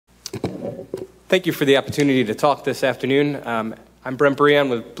Thank you for the opportunity to talk this afternoon. I'm Brent Breon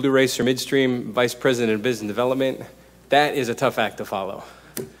with Blue Racer Midstream, Vice President of Business Development. That is a tough act to follow.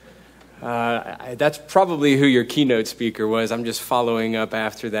 That's probably who your keynote speaker was. I'm just following up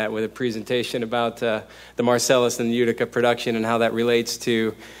after that with a presentation about the Marcellus and the Utica production and how that relates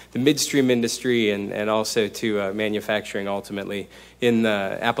to the midstream industry and also to manufacturing ultimately in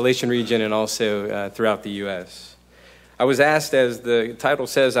the Appalachian region and also throughout the U.S. I was asked, as the title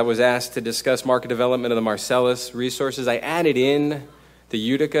says, I was asked to discuss market development of the Marcellus resources. I added in the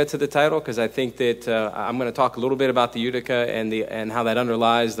Utica to the title because I think that I'm going to talk a little bit about the Utica and how that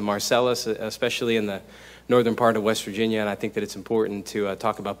underlies the Marcellus, especially in the northern part of West Virginia. And I think that it's important to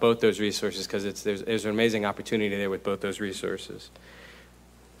talk about both those resources because there's an amazing opportunity there with both those resources.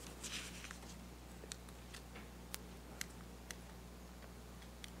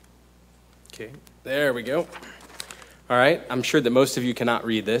 Okay, there we go. All right, I'm sure that most of you cannot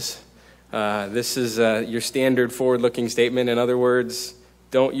read this. This is your standard forward-looking statement. In other words,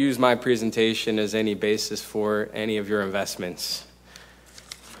 don't use my presentation as any basis for any of your investments.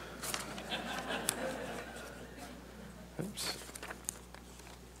 Oops.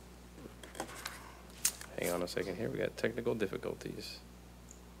 Hang on a second here. We got technical difficulties.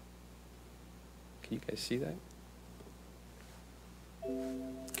 Can you guys see that?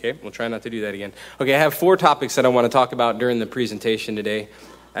 Okay, we'll try not to do that again. Okay, I have 4 topics that I want to talk about during the presentation today.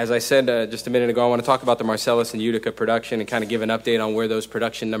 As I said just a minute ago, I want to talk about the Marcellus and Utica production and kind of give an update on where those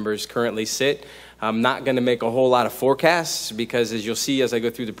production numbers currently sit. I'm not going to make a whole lot of forecasts because, as you'll see as I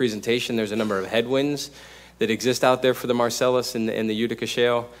go through the presentation, there's a number of headwinds that exist out there for the Marcellus and the Utica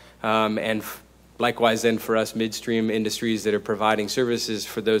shale, and likewise then for us midstream industries that are providing services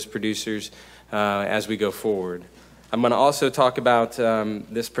for those producers as we go forward. I'm going to also talk about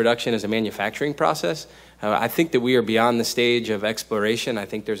this production as a manufacturing process. I think that we are beyond the stage of exploration. I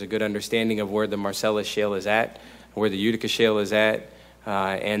think there's a good understanding of where the Marcellus shale is at, where the Utica shale is at,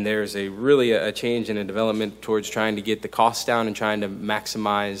 and there's really a change in a development towards trying to get the costs down and trying to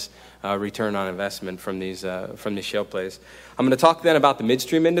maximize return on investment from these shale plays. I'm going to talk then about the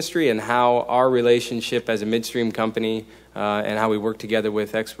midstream industry and how our relationship as a midstream company and how we work together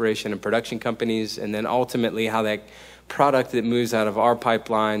with exploration and production companies, and then ultimately how that product that moves out of our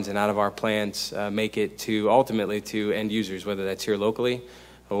pipelines and out of our plants make it to ultimately to end users, whether that's here locally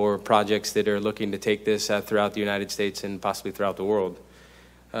or projects that are looking to take this throughout the United States and possibly throughout the world.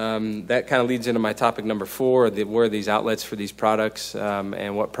 That kind of leads into my topic number 4, where are these outlets for these products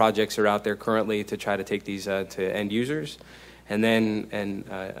and what projects are out there currently to try to take these to end users. And then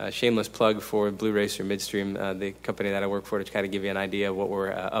a shameless plug for Blue Racer Midstream, the company that I work for, to kind of give you an idea of what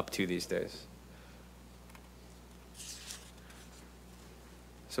we're up to these days.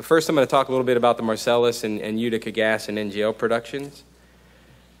 So first I'm going to talk a little bit about the Marcellus and Utica gas and NGL productions.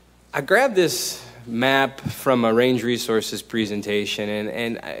 I grabbed this map from a Range Resources presentation,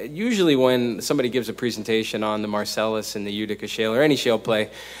 and usually when somebody gives a presentation on the Marcellus and the Utica shale or any shale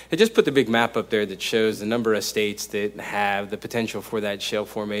play, they just put the big map up there that shows the number of states that have the potential for that shale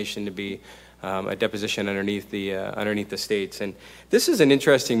formation to be a deposition underneath the states. And this is an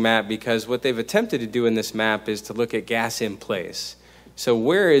interesting map because what they've attempted to do in this map is to look at gas in place. So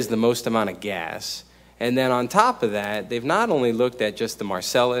where is the most amount of gas? And then on top of that, they've not only looked at just the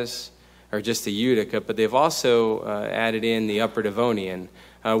Marcellus or just the Utica, but they've also added in the Upper Devonian,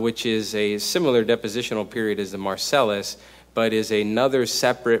 which is a similar depositional period as the Marcellus, but is another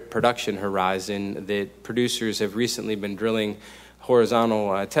separate production horizon that producers have recently been drilling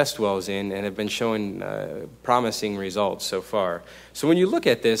horizontal test wells in and have been showing promising results so far. So when you look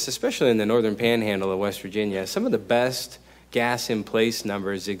at this, especially in the northern panhandle of West Virginia, some of the best gas in place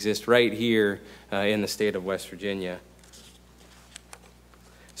numbers exist right here in the state of West Virginia.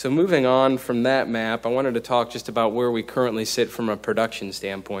 So moving on from that map, I wanted to talk just about where we currently sit from a production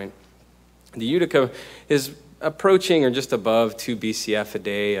standpoint. The Utica is approaching or just above 2 BCF a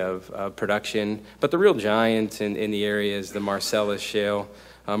day of production, but the real giant in the area is the Marcellus shale.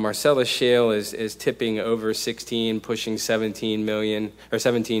 Marcellus shale is tipping over 16, pushing 17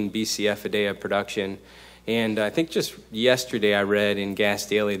 BCF a day of production. And I think just yesterday I read in Gas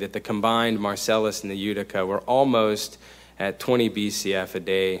Daily that the combined Marcellus and the Utica were almost at 20 BCF a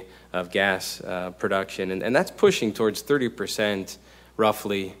day of gas production. And that's pushing towards 30%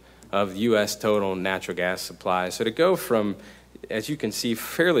 roughly of U.S. total natural gas supply. So to go from, as you can see,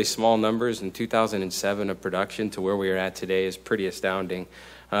 fairly small numbers in 2007 of production to where we are at today is pretty astounding.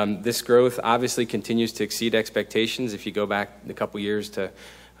 This growth obviously continues to exceed expectations. If you go back a couple years to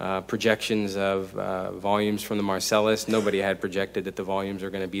projections of volumes from the Marcellus, nobody had projected that the volumes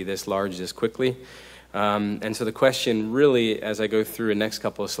are going to be this large this quickly. And so the question really, as I go through the next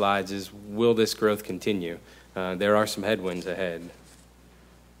couple of slides, is will this growth continue? There are some headwinds ahead.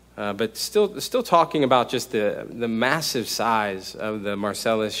 But still talking about just the massive size of the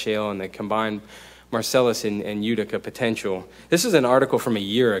Marcellus shale and the combined Marcellus and Utica potential. This is an article from a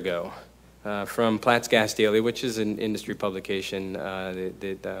year ago from Platts Gas Daily, which is an industry publication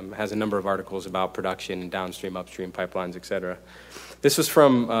that has a number of articles about production and downstream, upstream pipelines, et cetera. This was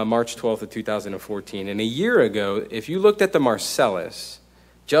from March 12th of 2014. And a year ago, if you looked at the Marcellus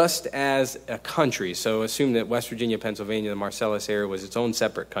just as a country, so assume that West Virginia, Pennsylvania, the Marcellus area was its own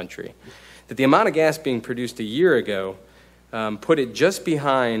separate country, that the amount of gas being produced a year ago put it just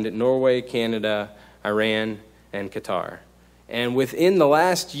behind Norway, Canada, Iran, and Qatar. And within the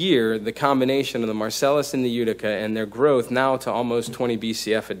last year, the combination of the Marcellus and the Utica and their growth now to almost 20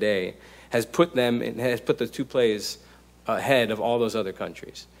 BCF a day has put the two plays ahead of all those other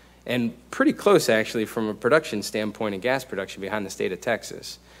countries. And pretty close, actually, from a production standpoint and gas production behind the state of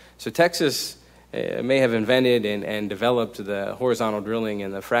Texas. So Texas may have invented and developed the horizontal drilling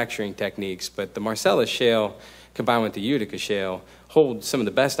and the fracturing techniques, but the Marcellus shale combined with the Utica shale hold some of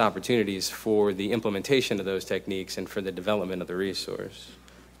the best opportunities for the implementation of those techniques and for the development of the resource.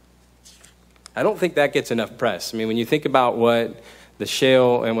 I don't think that gets enough press. I mean, when you think about what the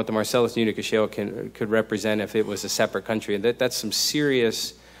shale and what the Marcellus and Utica shale could represent if it was a separate country, that's some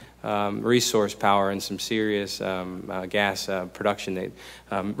serious resource power and some serious gas production that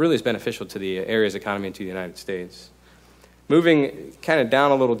really is beneficial to the area's economy and to the United States. Moving kind of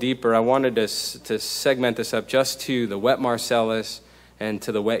down a little deeper, I wanted to segment this up just to the wet Marcellus and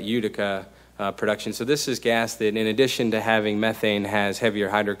to the wet Utica production. So this is gas that, in addition to having methane, has heavier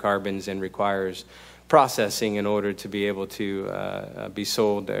hydrocarbons and requires processing in order to be able to be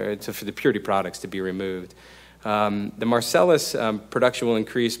sold, for the purity products to be removed. The Marcellus production will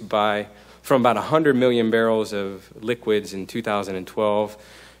increase from about 100 million barrels of liquids in 2012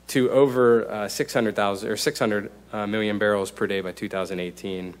 to over 600 million barrels per day by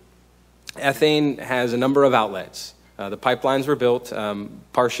 2018. Ethane has a number of outlets. The pipelines were built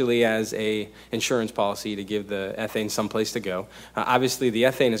partially as a insurance policy to give the ethane someplace to go. Obviously, the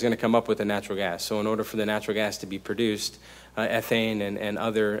ethane is going to come up with the natural gas. So in order for the natural gas to be produced, ethane and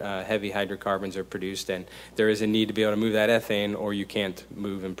other heavy hydrocarbons are produced, and there is a need to be able to move that ethane, or you can't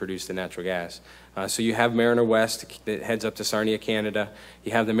move and produce the natural gas. So you have Mariner West that heads up to Sarnia, Canada.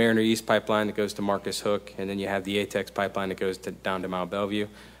 You have the Mariner East pipeline that goes to Marcus Hook, and then you have the ATEX pipeline that goes down to Mount Belvieu.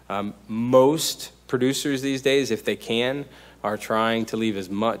 Most producers these days, if they can, are trying to leave as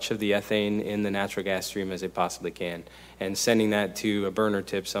much of the ethane in the natural gas stream as they possibly can and sending that to a burner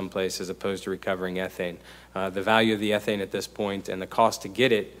tip someplace as opposed to recovering ethane. The value of the ethane at this point and the cost to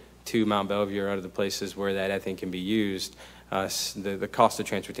get it to Mount Belvieu or other places where that ethane can be used, the cost of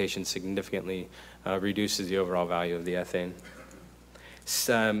transportation significantly reduces the overall value of the ethane.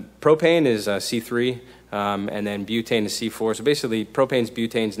 Propane is C3, and then butane is C4. So basically, propanes,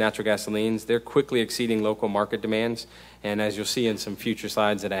 butanes, natural gasolines, they're quickly exceeding local market demands. And as you'll see in some future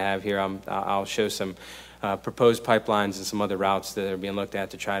slides that I have here, I'll show some proposed pipelines and some other routes that are being looked at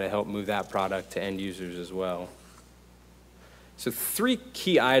to try to help move that product to end users as well. So 3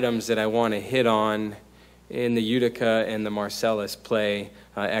 key items that I want to hit on in the Utica and the Marcellus play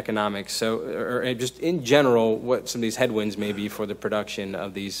economics. So, or just in general, what some of these headwinds may be for the production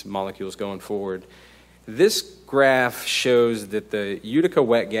of these molecules going forward. This graph shows that the Utica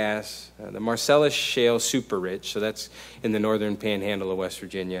wet gas, the Marcellus shale super rich, so that's in the northern panhandle of West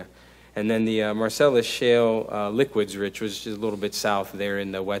Virginia, and then the Marcellus shale liquids rich, which is a little bit south there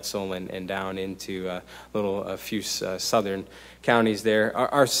in the Wetzel and down into a few southern counties there,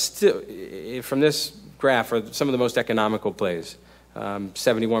 are still, from this graph, are some of the most economical plays.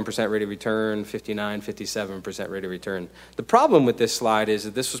 71% rate of return, 59, 57% rate of return. The problem with this slide is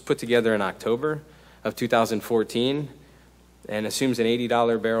that this was put together in October of 2014 and assumes an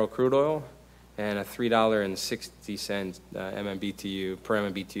 $80 barrel crude oil and a $3.60 MMBTU per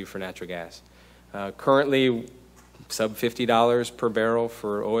MMBTU for natural gas. Currently, sub $50 per barrel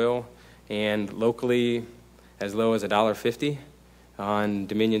for oil, and locally as low as $1.50 on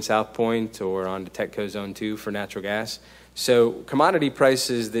Dominion South Point or on Detecco Zone 2 for natural gas. So commodity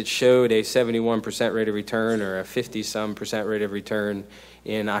prices that showed a 71% rate of return or a 50-some% rate of return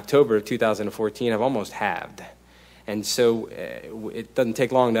in October of 2014 have almost halved. And so it doesn't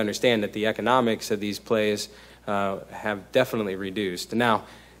take long to understand that the economics of these plays have definitely reduced. Now,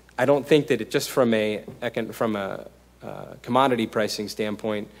 I don't think that it just from a commodity pricing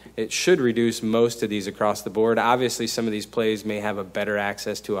standpoint, it should reduce most of these across the board. Obviously, some of these plays may have a better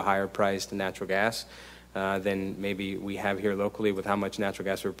access to a higher priced natural gas. than maybe we have here locally with how much natural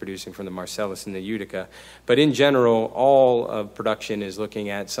gas we're producing from the Marcellus and the Utica. But in general, all of production is looking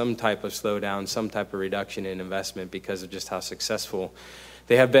at some type of slowdown, some type of reduction in investment because of just how successful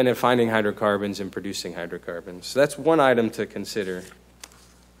they have been at finding hydrocarbons and producing hydrocarbons. So that's one item to consider.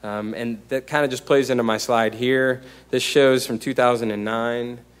 And that kind of just plays into my slide here. This shows from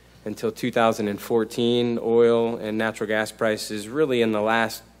 2009 until 2014, oil and natural gas prices really in the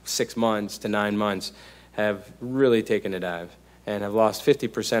last 6 months to 9 months have really taken a dive and have lost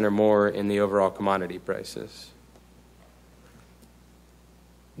 50% or more in the overall commodity prices.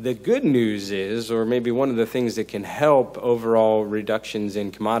 The good news is, or maybe one of the things that can help overall reductions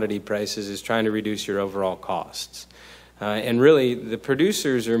in commodity prices, is trying to reduce your overall costs. And really, the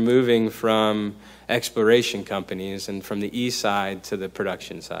producers are moving from exploration companies and from the east side to the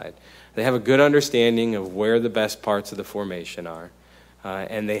production side. They have a good understanding of where the best parts of the formation are.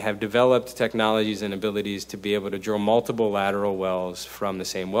 And they have developed technologies and abilities to be able to drill multiple lateral wells from the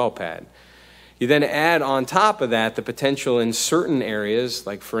same well pad. You then add on top of that the potential in certain areas,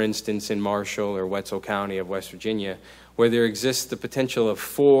 like for instance in Marshall or Wetzel County of West Virginia, where there exists the potential of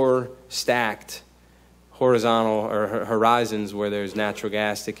 4 stacked horizontal or horizons where there's natural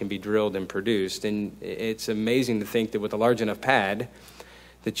gas that can be drilled and produced. And it's amazing to think that with a large enough pad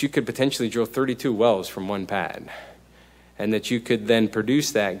that you could potentially drill 32 wells from one pad, and that you could then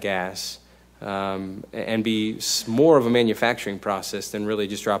produce that gas and be more of a manufacturing process than really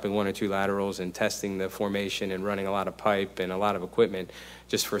just dropping 1 or 2 laterals and testing the formation and running a lot of pipe and a lot of equipment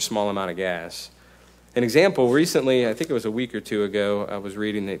just for a small amount of gas. An example, recently, I think it was a week or 2 ago, I was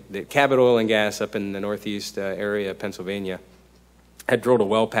reading that Cabot Oil and Gas up in the northeast area of Pennsylvania had drilled a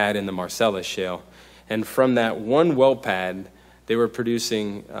well pad in the Marcellus Shale. And from that one well pad, they were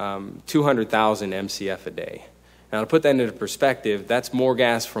producing 200,000 MCF a day. Now, to put that into perspective, that's more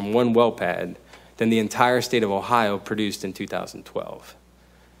gas from one well pad than the entire state of Ohio produced in 2012.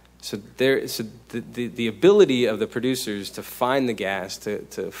 So the ability of the producers to find the gas,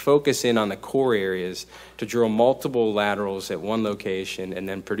 to focus in on the core areas, to drill multiple laterals at one location and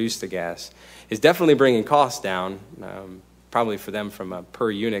then produce the gas is definitely bringing costs down, probably for them from a per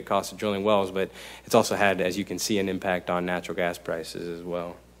unit cost of drilling wells, but it's also had, as you can see, an impact on natural gas prices as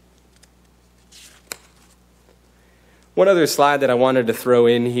well. One other slide that I wanted to throw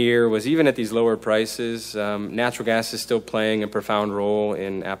in here was, even at these lower prices, natural gas is still playing a profound role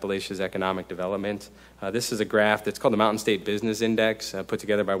in Appalachia's economic development. This is a graph that's called the Mountain State Business Index, put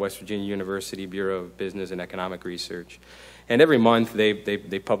together by West Virginia University Bureau of Business and Economic Research. And every month they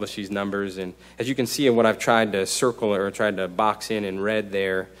publish these numbers. And as you can see, in what I've tried to circle or tried to box in red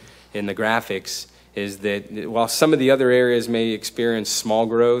there in the graphics, is that while some of the other areas may experience small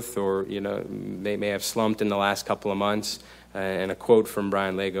growth, or they may have slumped in the last couple of months, and a quote from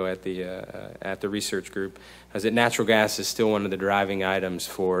Brian Lago at the research group is that natural gas is still one of the driving items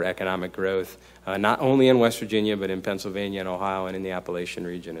for economic growth, not only in West Virginia, but in Pennsylvania and Ohio and in the Appalachian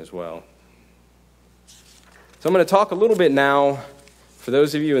region as well. So I'm going to talk a little bit now, for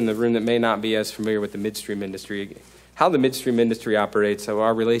those of you in the room that may not be as familiar with the midstream industry, how the midstream industry operates, so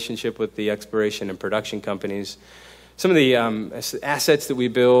our relationship with the exploration and production companies, some of the assets that we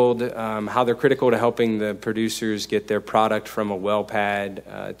build, how they're critical to helping the producers get their product from a well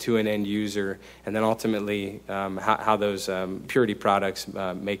pad to an end user, and then ultimately how those purity products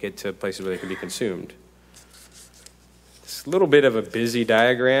make it to places where they can be consumed. It's a little bit of a busy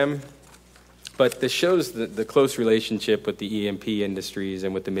diagram, but this shows the close relationship with the E&P industries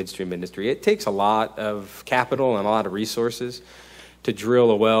and with the midstream industry. It takes a lot of capital and a lot of resources to drill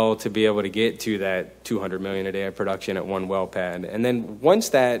a well to be able to get to that 200 million a day of production at one well pad. And then once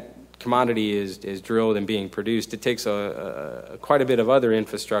that commodity is drilled and being produced, it takes quite a bit of other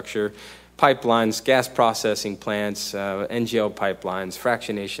infrastructure, pipelines, gas processing plants, NGL pipelines,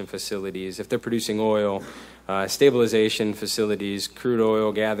 fractionation facilities. If they're producing oil, stabilization facilities, crude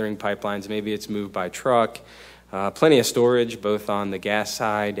oil gathering pipelines, maybe it's moved by truck, plenty of storage both on the gas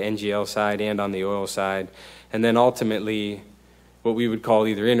side, NGL side, and on the oil side, and then ultimately what we would call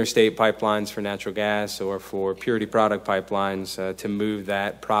either interstate pipelines for natural gas or for purity product pipelines to move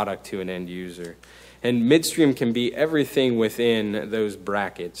that product to an end user. And midstream can be everything within those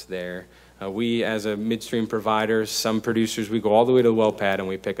brackets there. We, as a midstream provider, some producers, we go all the way to the well pad and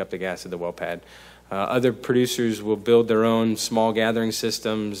we pick up the gas at the well pad. Other producers will build their own small gathering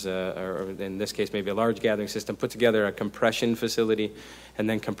systems, or in this case maybe a large gathering system, put together a compression facility, and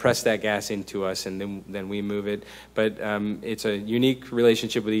then compress that gas into us, and then we move it. But it's a unique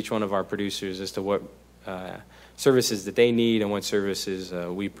relationship with each one of our producers as to what services that they need and what services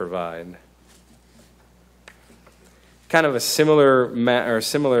we provide. kind of a similar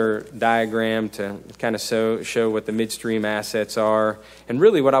diagram to kind of show what the midstream assets are. And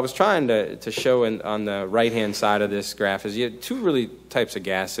really what I was trying to show on the right-hand side of this graph is you have two really types of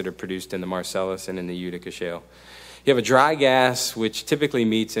gas that are produced in the Marcellus and in the Utica Shale. You have a dry gas, which typically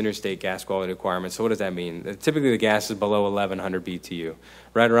meets interstate gas quality requirements. So what does that mean? Typically the gas is below 1,100 BTU,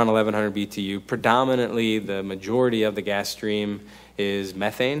 right around 1,100 BTU. Predominantly, the majority of the gas stream is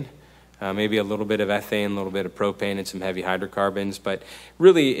methane. Maybe a little bit of ethane, a little bit of propane, and some heavy hydrocarbons. But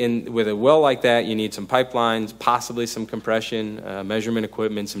really, with a well like that, you need some pipelines, possibly some compression, measurement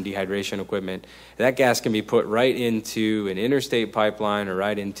equipment, some dehydration equipment. That gas can be put right into an interstate pipeline or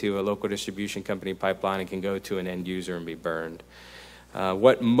right into a local distribution company pipeline and can go to an end user and be burned.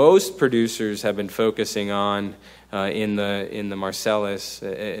 What most producers have been focusing on in the Marcellus,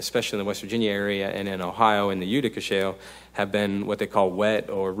 especially in the West Virginia area and in Ohio in the Utica Shale, have been what they call wet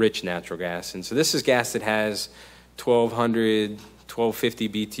or rich natural gas. And so this is gas that has 1,200, 1,250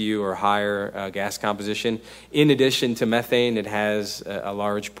 BTU or higher gas composition. In addition to methane, it has a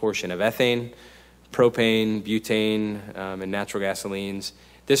large portion of ethane, propane, butane, and natural gasolines.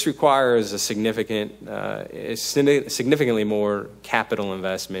 This requires a significantly more capital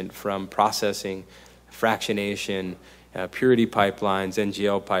investment from processing, fractionation, purity pipelines,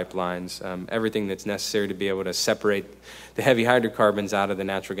 NGL pipelines, everything that's necessary to be able to separate the heavy hydrocarbons out of the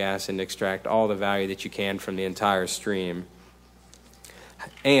natural gas and extract all the value that you can from the entire stream.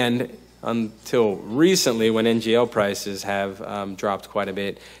 And until recently, when NGL prices have dropped quite a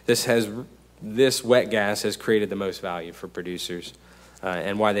bit, this wet gas has created the most value for producers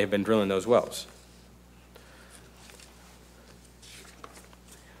and why they've been drilling those wells.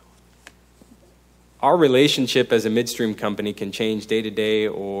 Our relationship as a midstream company can change day to day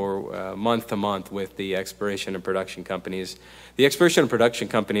or month to month with the exploration and production companies. The exploration and production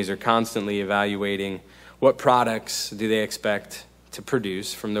companies are constantly evaluating what products do they expect to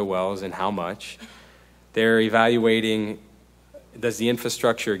produce from their wells and how much. They're evaluating, does the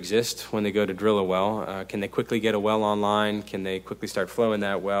infrastructure exist when they go to drill a well? Can they quickly get a well online? Can they quickly start flowing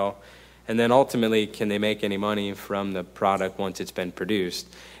that well? And then ultimately, can they make any money from the product once it's been produced?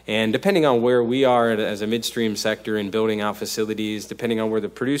 And depending on where we are as a midstream sector in building out facilities, depending on where the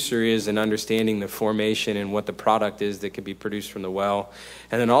producer is and understanding the formation and what the product is that could be produced from the well,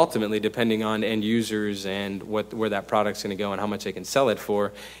 and then ultimately depending on end users and where that product's going to go and how much they can sell it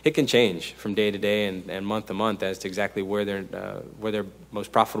for, it can change from day to day and month to month as to exactly where their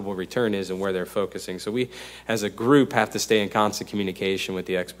most profitable return is and where they're focusing. So we, as a group, have to stay in constant communication with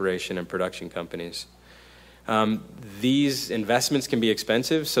the exploration and production companies. These investments can be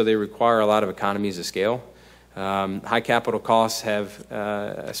expensive, so they require a lot of economies of scale. High capital costs have,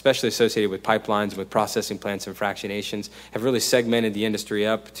 especially associated with pipelines, with processing plants and fractionations, have really segmented the industry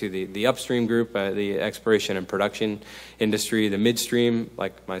up to the upstream group, the exploration and production industry, the midstream,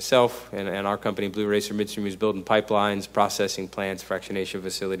 like myself and our company, Blue Racer Midstream, who's building pipelines, processing plants, fractionation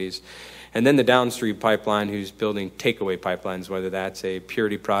facilities, and then the downstream pipeline who's building takeaway pipelines, whether that's a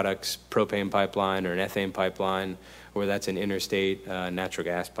purity products propane pipeline or an ethane pipeline, or that's an interstate natural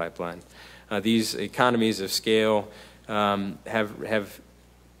gas pipeline. These economies of scale have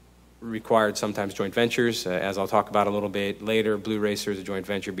required sometimes joint ventures. As I'll talk about a little bit later, Blue Racer is a joint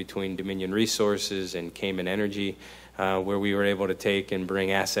venture between Dominion Resources and Cayman Energy, where we were able to take and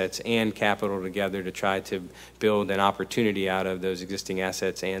bring assets and capital together to try to build an opportunity out of those existing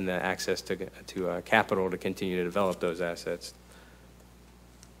assets and the access to capital to continue to develop those assets.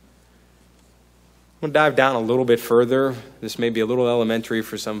 I'm going to dive down a little bit further. This may be a little elementary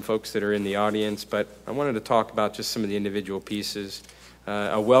for some folks that are in the audience, but I wanted to talk about just some of the individual pieces.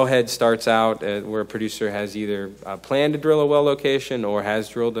 A wellhead starts out where a producer has either planned to drill a well location or has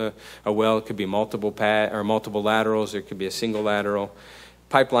drilled a well. It could be multiple multiple laterals. It could be a single lateral.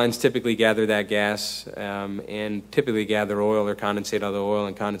 Pipelines typically gather that gas and typically gather oil or condensate, although oil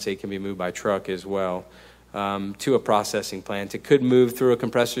and condensate can be moved by truck as well. To a processing plant. It could move through a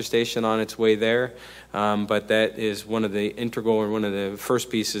compressor station on its way there, but that is one of the integral or one of the first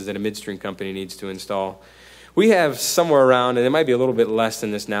pieces that a midstream company needs to install. We have somewhere around, and it might be a little bit less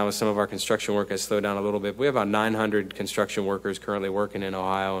than this now as some of our construction work has slowed down a little bit, but we have about 900 construction workers currently working in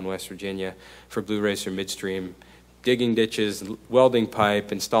Ohio and West Virginia for Blue Racer Midstream, digging ditches, welding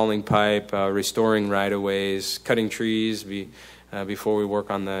pipe, installing pipe, restoring right-of-ways, cutting trees, before we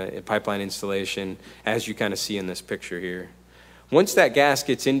work on the pipeline installation, as you kind of see in this picture here. Once that gas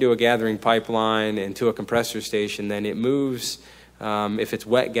gets into a gathering pipeline and to a compressor station, then it moves, if it's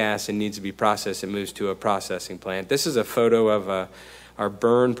wet gas and needs to be processed, it moves to a processing plant. This is a photo of our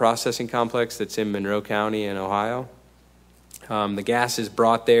burn processing complex that's in Monroe County in Ohio. The gas is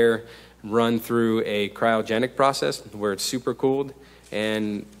brought there run through a cryogenic process where it's supercooled.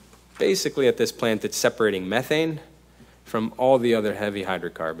 And basically at this plant, it's separating methane from all the other heavy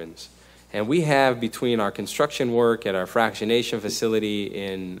hydrocarbons. And we have, between our construction work at our fractionation facility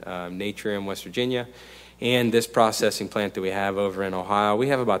in Natrium, West Virginia, and this processing plant that we have over in Ohio, we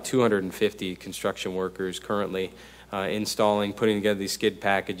have about 250 construction workers currently installing, putting together these skid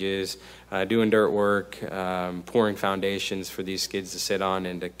packages, doing dirt work, pouring foundations for these skids to sit on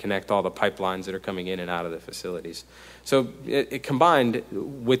and to connect all the pipelines that are coming in and out of the facilities. So it combined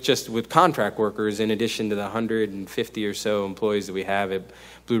with contract workers, in addition to the 150 or so employees that we have at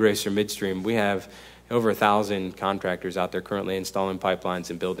Blue Racer Midstream, we have over 1,000 contractors out there currently installing pipelines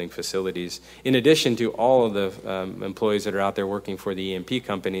and building facilities, in addition to all of the employees that are out there working for the E&P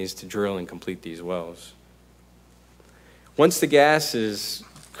companies to drill and complete these wells. Once the gas is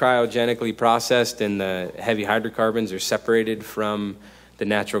cryogenically processed and the heavy hydrocarbons are separated from the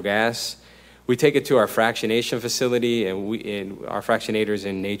natural gas, we take it to our fractionation facility, and our fractionators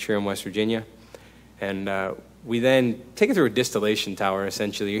in Natrium, West Virginia, and we then take it through a distillation tower.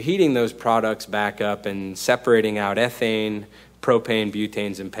 Essentially, you're heating those products back up and separating out ethane, propane,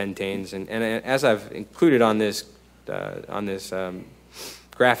 butanes, and pentanes. And as I've included on this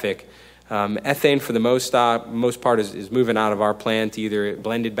graphic, ethane for the most part is moving out of our plant, either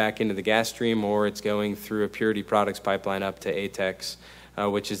blended back into the gas stream or it's going through a purity products pipeline up to ATEX,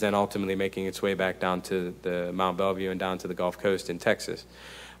 which is then ultimately making its way back down to the Mount Belvieu and down to the Gulf Coast in Texas.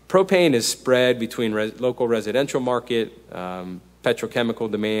 Propane is spread between local residential market, petrochemical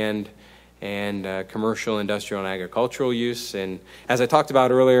demand, and commercial, industrial, and agricultural use. And as I talked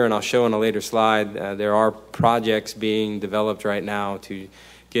about earlier, and I'll show on a later slide, there are projects being developed right now to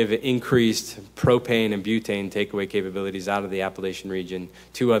give increased propane and butane takeaway capabilities out of the Appalachian region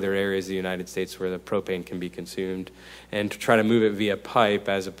to other areas of the United States where the propane can be consumed, and to try to move it via pipe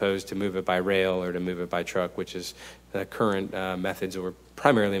as opposed to move it by rail or to move it by truck, which is the current methods that we're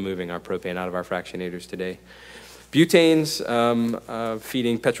primarily moving our propane out of our fractionators today. Butanes,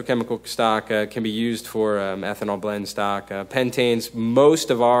 feeding petrochemical stock, can be used for ethanol blend stock. Pentanes, most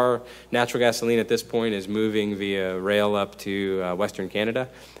of our natural gasoline at this point is moving via rail up to Western Canada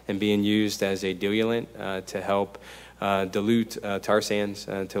and being used as a diluent to help dilute tar sands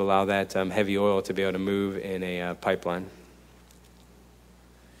to allow that heavy oil to be able to move in a pipeline.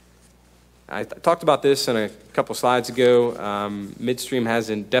 I talked about this in a couple slides ago. Midstream has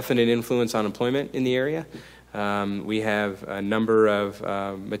a definite influence on employment in the area. We have a number of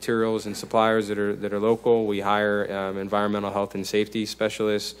materials and suppliers that are local. We hire environmental health and safety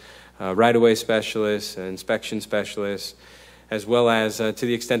specialists, right-of-way specialists, inspection specialists, as well as to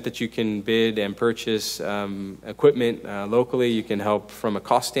the extent that you can bid and purchase equipment locally. You can help from a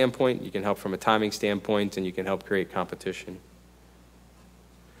cost standpoint, you can help from a timing standpoint, and you can help create competition.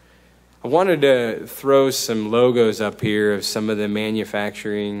 I wanted to throw some logos up here of some of the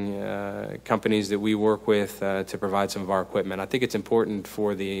manufacturing companies that we work with to provide some of our equipment. I think it's important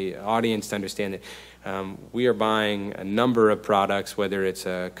for the audience to understand that we are buying a number of products, whether it's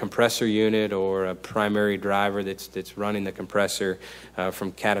a compressor unit or a primary driver that's running the compressor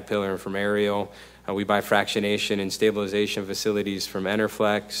from Caterpillar and from Ariel. We buy fractionation and stabilization facilities from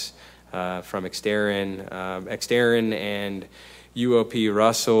Enerflex, from Exterran. Exterran and UOP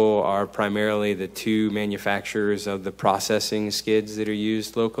Russell are primarily the two manufacturers of the processing skids that are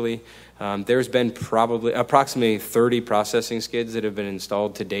used locally. There's been approximately 30 processing skids that have been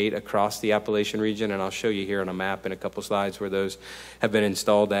installed to date across the Appalachian region, and I'll show you here on a map in a couple slides where those have been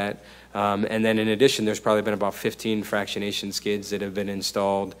installed at. And then in addition, there's probably been about 15 fractionation skids that have been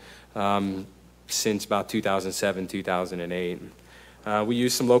installed since about 2007, 2008. We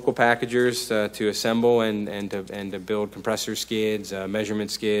use some local packagers to assemble and to build compressor skids,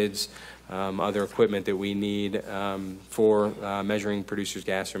 measurement skids, other equipment that we need for measuring producers'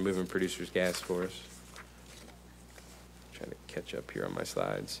 gas or moving producers' gas for us. Trying to catch up here on my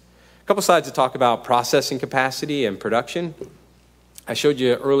slides. A couple slides to talk about processing capacity and production. I showed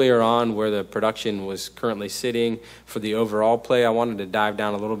you earlier on where the production was currently sitting for the overall play. I wanted to dive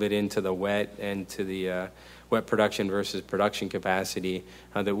down a little bit into the wet and to the wet production versus production capacity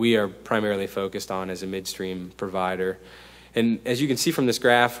that we are primarily focused on as a midstream provider. And as you can see from this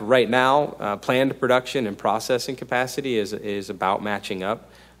graph, right now, planned production and processing capacity is about matching up.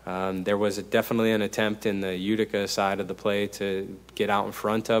 There was definitely an attempt in the Utica side of the play to get out in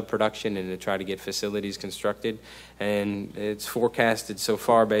front of production and to try to get facilities constructed. And it's forecasted so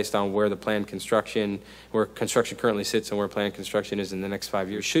far based on where construction currently sits and where planned construction is in the next 5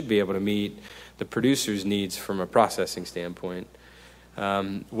 years, should be able to meet the producer's needs from a processing standpoint.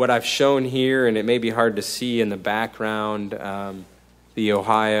 What I've shown here, and it may be hard to see in the background, the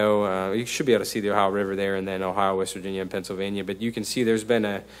Ohio, you should be able to see the Ohio River there, and then Ohio, West Virginia, and Pennsylvania. But you can see there's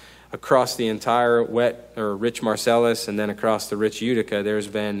been across the entire wet or rich Marcellus and then across the rich Utica, there's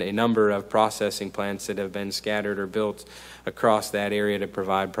been a number of processing plants that have been scattered or built across that area to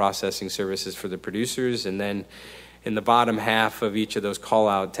provide processing services for the producers. And then in the bottom half of each of those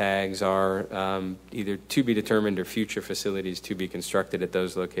call-out tags are either to be determined or future facilities to be constructed at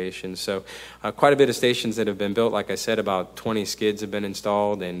those locations. So quite a bit of stations that have been built. Like I said, about 20 skids have been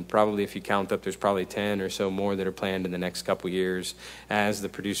installed, and probably if you count up, there's probably 10 or so more that are planned in the next couple years as the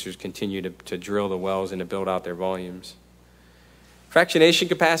producers continue to drill the wells and to build out their volumes. Fractionation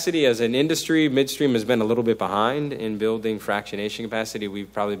capacity as an industry, midstream has been a little bit behind in building fractionation capacity.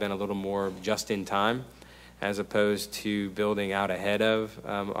 We've probably been a little more just in time, as opposed to building out ahead of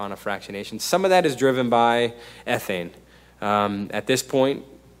on a fractionation. Some of that is driven by ethane. At this point,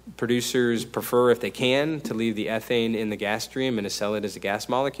 producers prefer, if they can, to leave the ethane in the gas stream and to sell it as a gas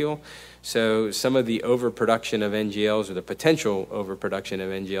molecule. So some of the overproduction of NGLs, or the potential overproduction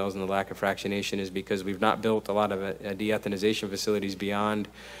of NGLs and the lack of fractionation, is because we've not built a lot of de-ethanization facilities beyond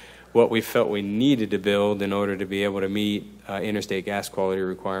what we felt we needed to build in order to be able to meet interstate gas quality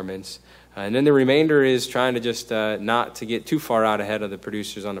requirements. And then the remainder is trying to just not to get too far out ahead of the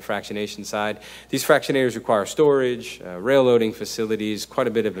producers on the fractionation side. These fractionators require storage, rail loading facilities, quite a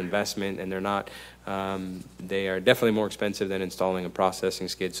bit of investment, and they are definitely more expensive than installing a processing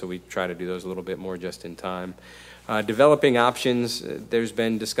skid, so we try to do those a little bit more just in time. Developing options, there's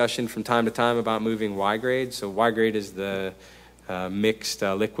been discussion from time to time about moving Y-grade. So Y-grade is the mixed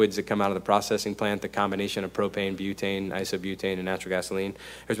liquids that come out of the processing plant, the combination of propane, butane, isobutane, and natural gasoline.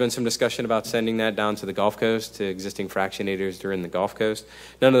 There's been some discussion about sending that down to the Gulf Coast, to existing fractionators during the Gulf Coast.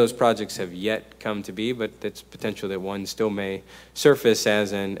 None of those projects have yet come to be, but it's potential that one still may surface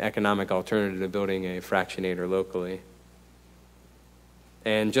as an economic alternative to building a fractionator locally.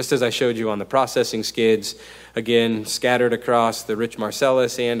 And just as I showed you on the processing skids, again, scattered across the rich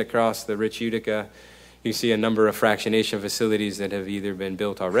Marcellus and across the rich Utica, you see a number of fractionation facilities that have either been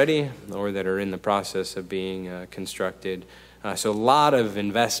built already or that are in the process of being constructed. So a lot of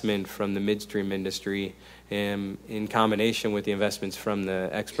investment from the midstream industry in combination with the investments from the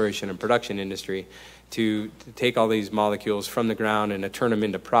exploration and production industry to take all these molecules from the ground and to turn them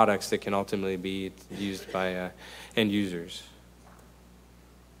into products that can ultimately be used by end users.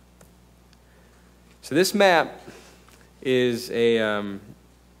 So this map is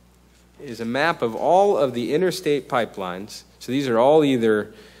a map of all of the interstate pipelines. So these are all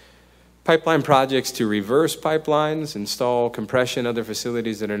either pipeline projects to reverse pipelines, install compression, other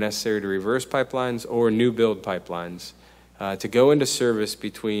facilities that are necessary to reverse pipelines, or new build pipelines to go into service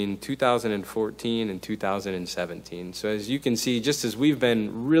between 2014 and 2017. So as you can see, just as we've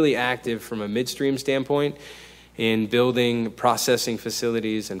been really active from a midstream standpoint in building processing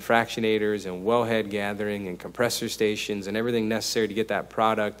facilities and fractionators and wellhead gathering and compressor stations and everything necessary to get that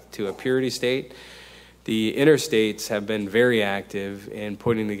product to a purity state, the interstates have been very active in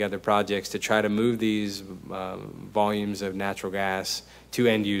putting together projects to try to move these volumes of natural gas to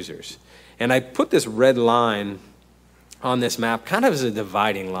end users. And I put this red line on this map kind of as a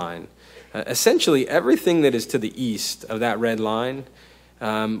dividing line. Essentially, everything that is to the east of that red line,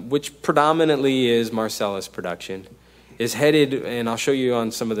 which predominantly is Marcellus production, is headed, and I'll show you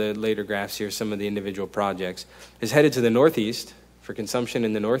on some of the later graphs here, some of the individual projects, is headed to the northeast for consumption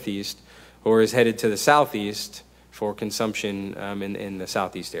in the northeast, or is headed to the southeast for consumption in the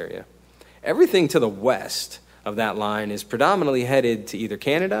southeast area. Everything to the west of that line is predominantly headed to either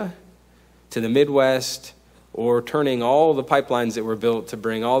Canada, to the Midwest, or turning all the pipelines that were built to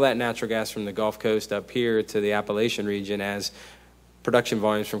bring all that natural gas from the Gulf Coast up here to the Appalachian region as production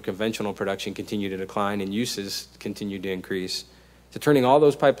volumes from conventional production continue to decline and uses continue to increase, to turning all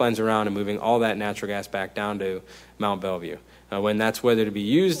those pipelines around and moving all that natural gas back down to Mount Belvieu. When that's whether to be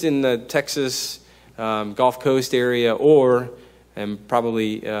used in the Texas Gulf Coast area or, and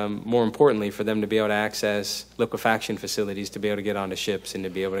probably more importantly, for them to be able to access liquefaction facilities to be able to get onto ships and to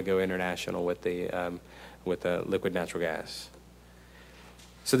be able to go international with the liquid natural gas.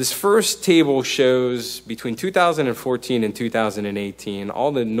 So this first table shows between 2014 and 2018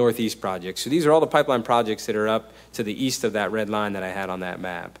 all the Northeast projects. So these are all the pipeline projects that are up to the east of that red line that I had on that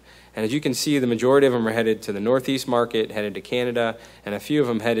map. And as you can see, the majority of them are headed to the Northeast market, headed to Canada, and a few of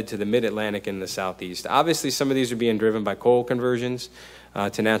them headed to the Mid-Atlantic and the Southeast. Obviously, some of these are being driven by coal conversions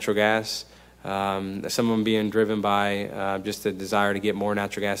to natural gas. Some of them being driven by just the desire to get more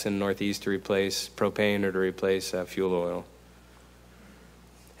natural gas in the Northeast to replace propane or to replace fuel oil.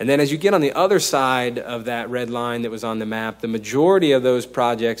 And then as you get on the other side of that red line that was on the map, the majority of those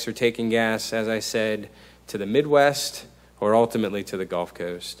projects are taking gas, as I said, to the Midwest or ultimately to the Gulf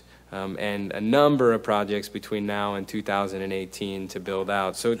Coast. And a number of projects between now and 2018 to build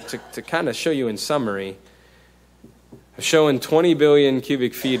out. So to kind of show you in summary, I'm showing 20 billion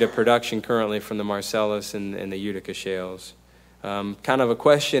cubic feet of production currently from the Marcellus and the Utica shales. Kind of a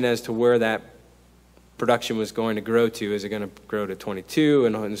question as to where that production was going to grow to. Is it going to grow to 22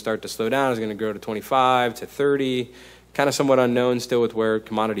 and start to slow down? Is it going to grow to 25 to 30? Kind of somewhat unknown still with where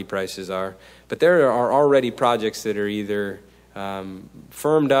commodity prices are. But there are already projects that are either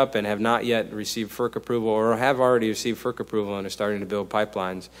firmed up and have not yet received FERC approval, or have already received FERC approval and are starting to build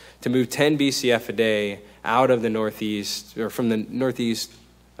pipelines to move 10 BCF a day out of the Northeast, or from the Northeast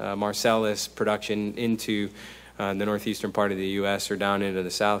Marcellus production into the northeastern part of the U.S. or down into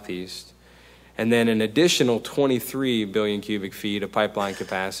the Southeast. And then an additional 23 billion cubic feet of pipeline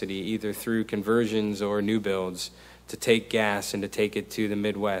capacity, either through conversions or new builds, to take gas and to take it to the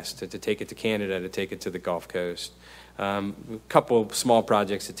Midwest, to take it to Canada, to take it to the Gulf Coast. A couple small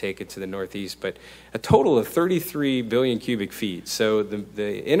projects to take it to the Northeast, but a total of 33 billion cubic feet. So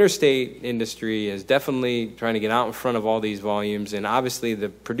the interstate industry is definitely trying to get out in front of all these volumes, and obviously the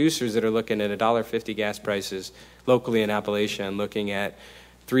producers that are looking at $1.50 gas prices locally in Appalachia and looking at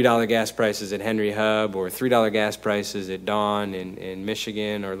 $3 gas prices at Henry Hub, or $3 gas prices at Dawn in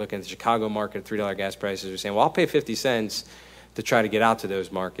Michigan, or looking at the Chicago market at $3 gas prices, are saying, well, I'll pay 50 cents to try to get out to those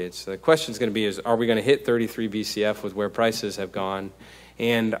markets. So the question is going to be, are we going to hit 33 BCF with where prices have gone?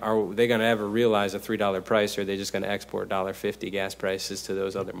 And are they going to ever realize a $3 price, or are they just going to export $1.50 gas prices to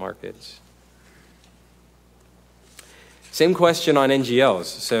those other markets? Same question on NGLs.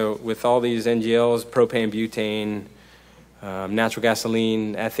 So with all these NGLs, propane, butane, natural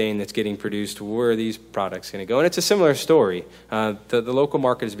gasoline, ethane that's getting produced, where are these products going to go? And it's a similar story. The local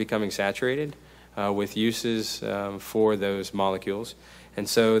market is becoming saturated with uses for those molecules. And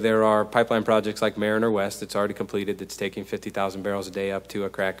so there are pipeline projects like Mariner West that's already completed, that's taking 50,000 barrels a day up to a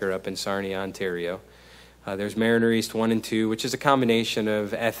cracker up in Sarnia, Ontario. There's Mariner East 1 and 2, which is a combination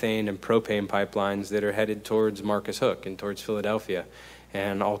of ethane and propane pipelines that are headed towards Marcus Hook and towards Philadelphia,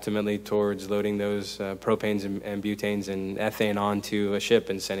 and ultimately towards loading those propanes and butanes and ethane onto a ship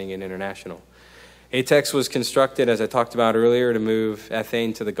and sending it international. ATEX was constructed, as I talked about earlier, to move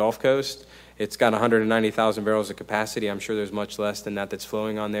ethane to the Gulf Coast. It's got 190,000 barrels of capacity. I'm sure there's much less than that that's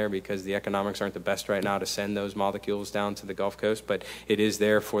flowing on there, because the economics aren't the best right now to send those molecules down to the Gulf Coast, but it is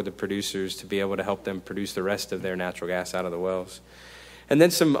there for the producers to be able to help them produce the rest of their natural gas out of the wells. And then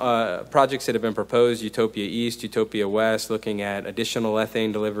some projects that have been proposed, Utopia East, Utopia West, looking at additional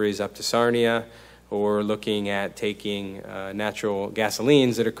ethane deliveries up to Sarnia, or looking at taking natural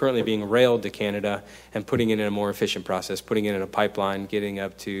gasolines that are currently being railed to Canada and putting it in a more efficient process, putting it in a pipeline, getting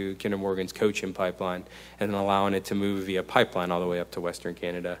up to Kinder Morgan's Cochin pipeline, and then allowing it to move via pipeline all the way up to Western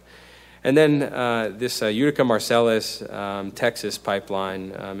Canada. And then this Utica Marcellus Texas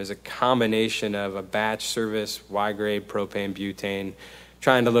pipeline is a combination of a batch service, Y-grade propane, butane,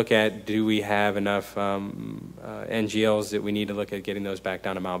 trying to look at, do we have enough NGLs that we need to look at getting those back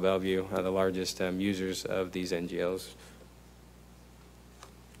down to Mount Belvieu, the largest users of these NGLs.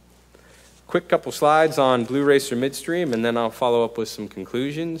 Quick couple slides on Blue Racer Midstream, and then I'll follow up with some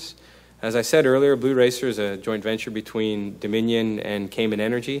conclusions. As I said earlier, Blue Racer is a joint venture between Dominion and Cayman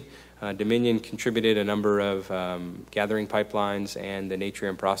Energy. Dominion contributed a number of gathering pipelines and the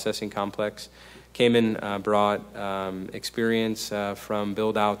Natrium processing complex. Cayman brought experience from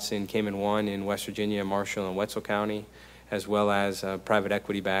build-outs in Cayman 1 in West Virginia, Marshall, and Wetzel County, as well as private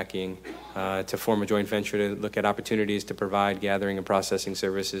equity backing to form a joint venture to look at opportunities to provide gathering and processing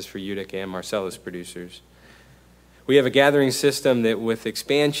services for Utica and Marcellus producers. We have a gathering system that with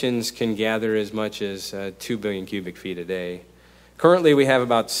expansions can gather as much as 2 billion cubic feet a day. Currently, we have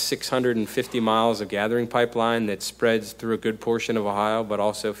about 650 miles of gathering pipeline that spreads through a good portion of Ohio, but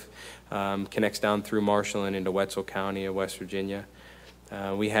also connects down through Marshall and into Wetzel County of West Virginia.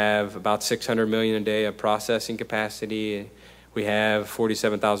 We have about 600 million a day of processing capacity. We have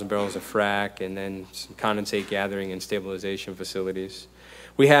 47,000 barrels of frac, and then some condensate gathering and stabilization facilities.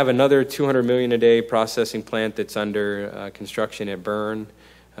 We have another 200 million a day processing plant that's under construction at Burn,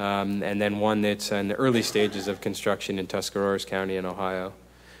 and then one that's in the early stages of construction in Tuscarawas County in Ohio.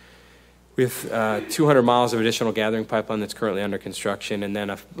 We have 200 miles of additional gathering pipeline that's currently under construction, and then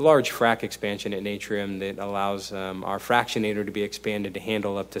a large frac expansion at Natrium that allows our fractionator to be expanded to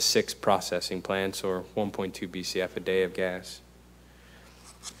handle up to 6 processing plants, or 1.2 BCF a day of gas.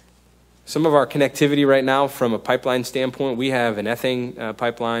 Some of our connectivity right now from a pipeline standpoint, we have an ethane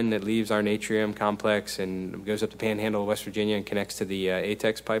pipeline that leaves our Natrium complex and goes up to Panhandle, West Virginia, and connects to the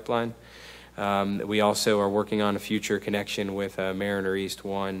ATEX pipeline. We also are working on a future connection with Mariner East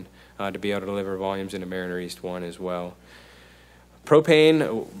 1 to be able to deliver volumes into Mariner East 1 as well.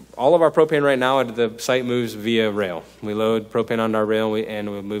 Propane, all of our propane right now at the site moves via rail. We load propane onto our rail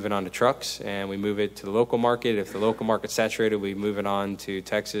and we move it onto trucks, and we move it to the local market. If the local market's saturated, we move it on to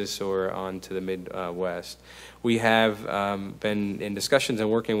Texas or on to the Midwest. We have been in discussions and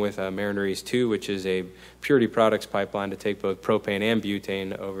working with Mariner East 2, which is a purity products pipeline to take both propane and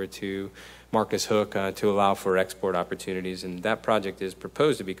butane over to Marcus Hook to allow for export opportunities, and that project is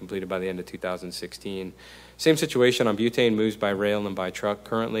proposed to be completed by the end of 2016. Same situation on butane, moves by rail and by truck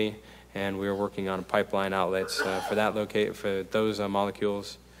currently, and we are working on pipeline outlets for those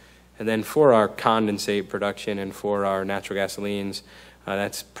molecules. And then for our condensate production and for our natural gasolines,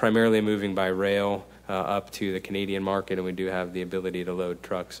 that's primarily moving by rail up to the Canadian market, and we do have the ability to load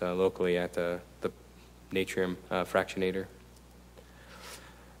trucks locally at the Natrium fractionator.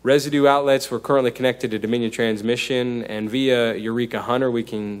 Residue outlets, we're currently connected to Dominion Transmission, and via Eureka Hunter, we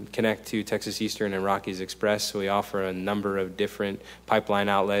can connect to Texas Eastern and Rockies Express. So we offer a number of different pipeline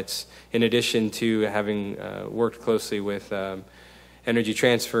outlets, in addition to having worked closely with Energy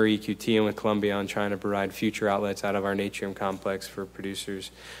Transfer, EQT, and with Columbia on trying to provide future outlets out of our Natrium complex for producers.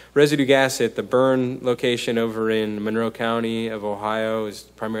 Residue gas at the Burn location over in Monroe County of Ohio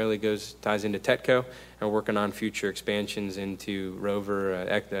ties into TETCO, and we're working on future expansions into Rover,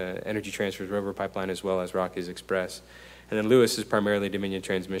 Energy Transfer's Rover pipeline, as well as Rockies Express. And then Lewis is primarily Dominion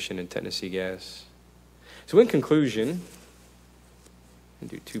Transmission and Tennessee Gas. So in conclusion, I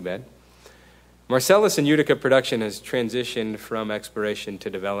didn't do too bad. Marcellus and Utica production has transitioned from exploration to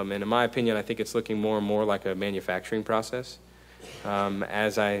development. In my opinion, I think it's looking more and more like a manufacturing process.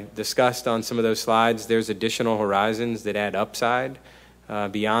 As I discussed on some of those slides, there's additional horizons that add upside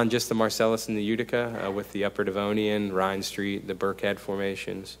beyond just the Marcellus and the Utica with the Upper Devonian, Rhine Street, the Burkhead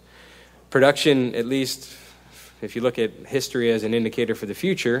formations. Production, at least if you look at history as an indicator for the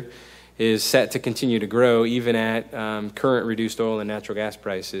future, is set to continue to grow even at current reduced oil and natural gas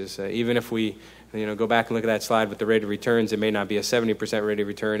prices. Even if we go back and look at that slide with the rate of returns, it may not be a 70% rate of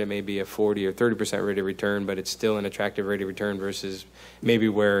return, it may be a 40 or 30% rate of return, but it's still an attractive rate of return versus maybe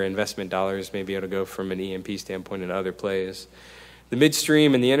where investment dollars may be able to go from an E&P standpoint in other plays. The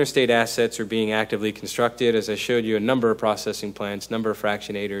midstream and the interstate assets are being actively constructed. As I showed you, a number of processing plants, number of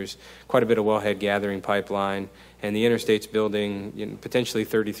fractionators, quite a bit of wellhead gathering pipeline, and the interstate's building potentially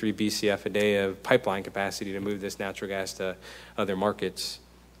 33 BCF a day of pipeline capacity to move this natural gas to other markets.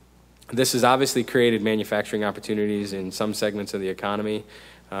 This has obviously created manufacturing opportunities in some segments of the economy.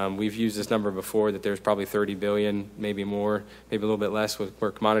 We've used this number before, that there's probably 30 billion, maybe more, maybe a little bit less with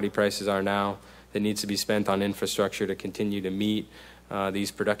where commodity prices are now, that needs to be spent on infrastructure to continue to meet these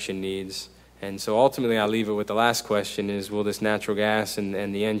production needs. And so ultimately, I'll leave it with the last question is, will this natural gas and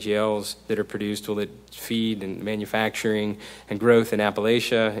the NGLs that are produced, will it feed and manufacturing and growth in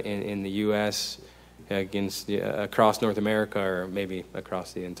Appalachia, in the U.S., across North America, or maybe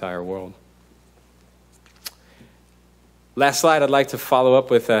across the entire world? Last slide, I'd like to follow up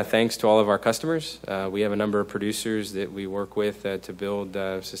with thanks to all of our customers. We have a number of producers that we work with to build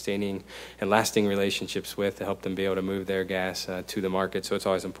sustaining and lasting relationships with to help them be able to move their gas to the market. So it's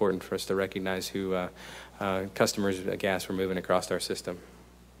always important for us to recognize who customers' gas we're moving across our system.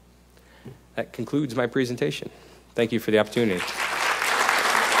 That concludes my presentation. Thank you for the opportunity.